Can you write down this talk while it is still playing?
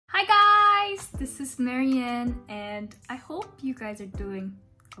Hi guys, this is Marianne and I hope you guys are doing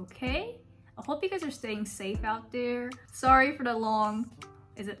okay. I hope you guys are staying safe out there. Sorry for the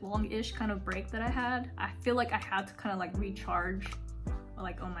long-ish kind of break that I had. I feel like I had to kind of like recharge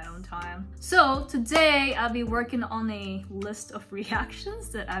like on my own time. So today I'll be working on a list of reactions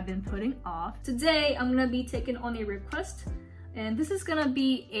that I've been putting off. Today I'm gonna be taking on a request and this is gonna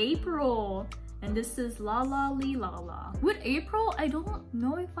be April. And this is Lalalilala. With April, I don't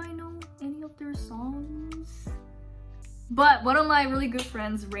know if I know any of their songs. But one of my really good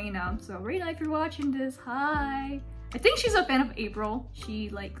friends, Reina. So Reina, if you're watching this, hi. I think she's a fan of April. She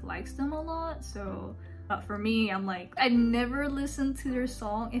likes them a lot. So for me, I'm like, I never listened to their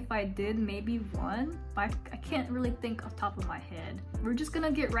song. If I did, maybe one. But I can't really think off the top of my head. We're just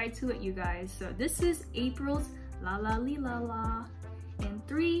gonna get right to it, you guys. So this is April's Lalalilala. In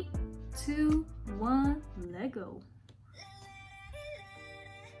 3, 2, 1, Lego.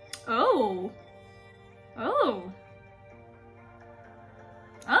 Oh,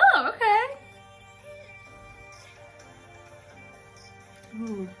 okay.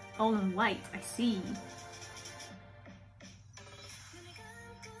 Ooh, all in white, I see.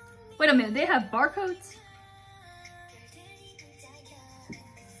 Wait a minute, they have barcodes?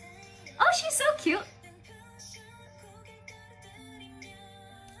 Oh, she's so cute.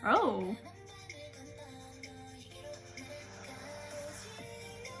 Oh.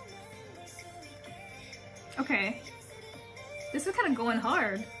 Okay. This is kind of going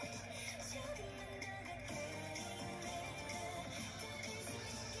hard.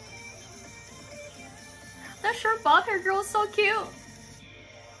 That short bob hair girl is so cute.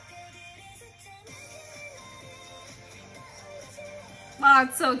 Wow,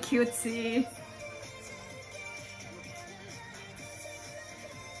 it's so cutesy.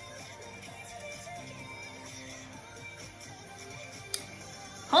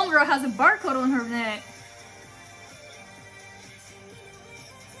 Homegirl has a barcode on her neck.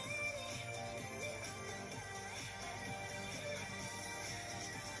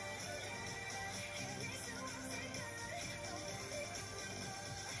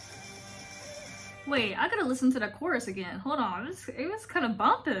 Wait, I gotta listen to the chorus again. Hold on, it was kind of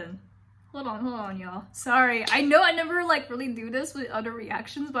bumping. Hold on, y'all. Sorry, I know I never really do this with other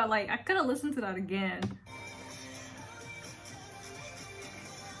reactions, but I gotta listen to that again.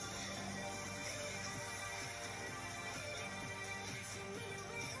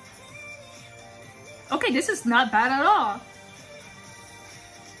 Okay, this is not bad at all.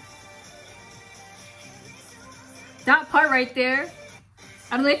 That part right there,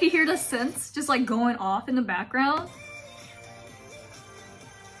 I don't know if you hear the synths just going off in the background.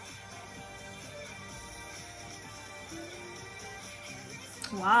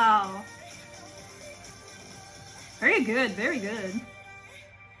 Wow. Very good, very good.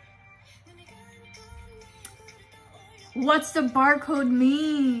 What's the barcode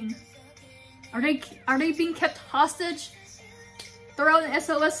mean? Are they being kept hostage? Throw out an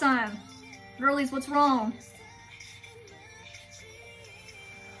SOS sign. Girlies, what's wrong?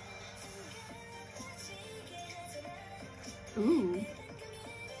 Ooh.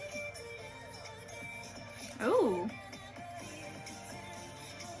 Oh.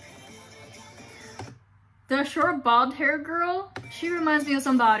 The short bobbed hair girl, she reminds me of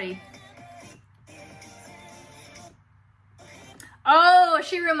somebody. Oh,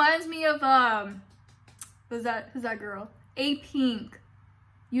 she reminds me of who's that girl? A-Pink,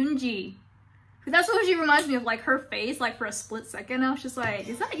 Yoonji. That's what she reminds me of, her face, for a split second. I was just like,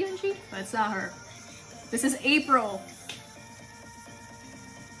 is that Yoonji? But it's not her. This is April.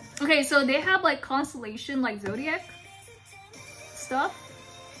 Okay, so they have constellation, zodiac stuff.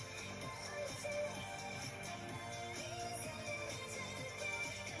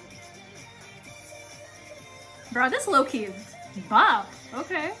 Bro, this low-key is bop.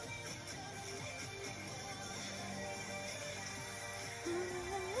 Okay.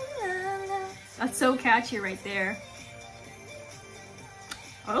 That's so catchy right there.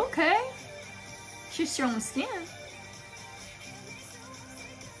 Okay. She's showing skin.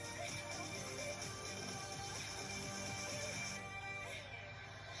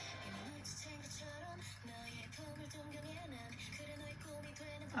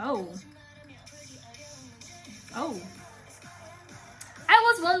 Oh. Oh.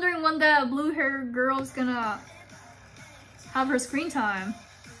 I was wondering when the blue hair girl's gonna have her screen time.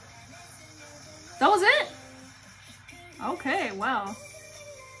 That was it? Okay, wow.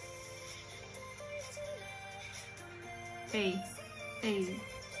 Hey.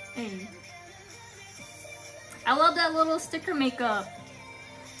 I love that little sticker makeup.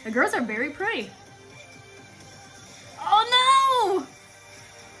 The girls are very pretty. Oh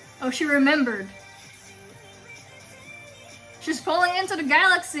no! Oh, she remembered. She's falling into the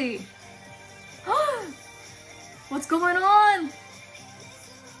galaxy. What's going on?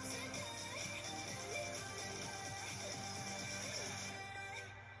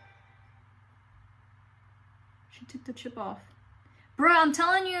 She took the chip off. Bruh, I'm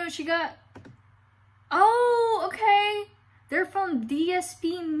telling you, she got... Oh, okay. They're from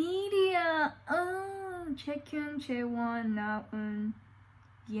DSP Media. Oh, Chaekyun, Chaewon, Naeun,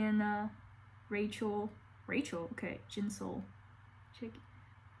 Yena, Rachel, okay, Jinsol,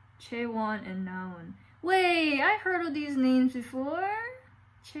 Chaewon, and Naeun. Wait, I heard of these names before.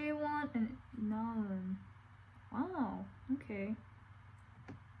 Chaewon and Naeun. Wow, okay.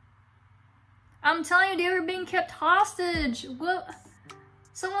 I'm telling you, they were being kept hostage. What?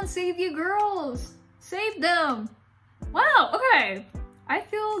 Someone save you girls. Save them. Wow, okay. I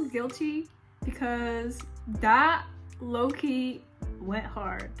feel guilty because that low-key went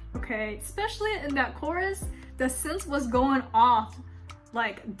hard, okay? Especially in that chorus, the synth was going off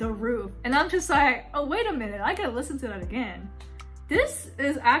like the roof. And I'm just like, oh, wait a minute, I gotta listen to that again. This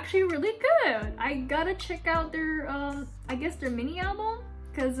is actually really good. I gotta check out their, I guess their mini album.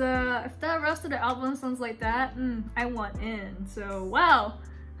 Because if the rest of the album sounds like that, I want in. So, wow.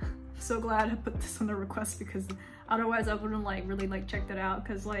 I'm so glad I put this on the request because otherwise I wouldn't like really like check that out.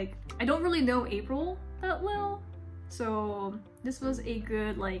 Because like, I don't really know April that well. So this was a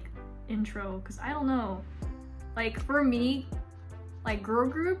good like intro because I don't know. Like for me, like girl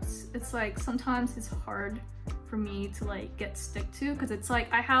groups, it's like sometimes it's hard for me to like get stick to because it's like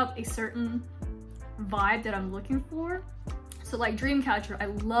I have a certain vibe that I'm looking for. So like Dreamcatcher, I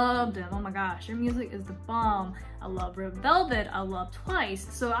love them. Oh my gosh, their music is the bomb. I love Red Velvet, I love Twice.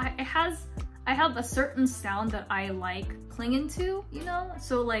 So I have a certain sound that I like clinging to, you know?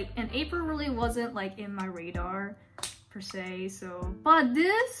 So like, and April really wasn't like in my radar per se. So, but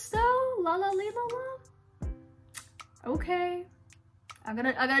this though, Lalalilala, okay. I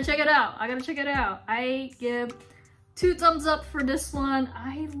gotta check it out. I gotta check it out. I give 2 thumbs up for this one.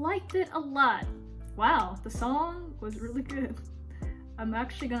 I liked it a lot. Wow, the song was really good. I'm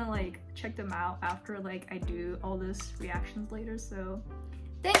actually gonna like check them out after like I do all this reactions later. So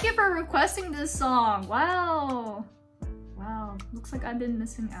thank you for requesting this song. Wow, looks like I've been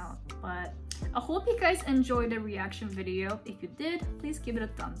missing out, but I hope you guys enjoyed the reaction video. If you did, please give it a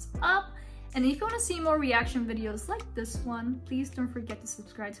thumbs up, and if you want to see more reaction videos like this one, please don't forget to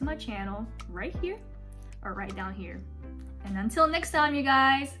subscribe to my channel right here or right down here. And until next time, you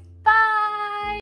guys,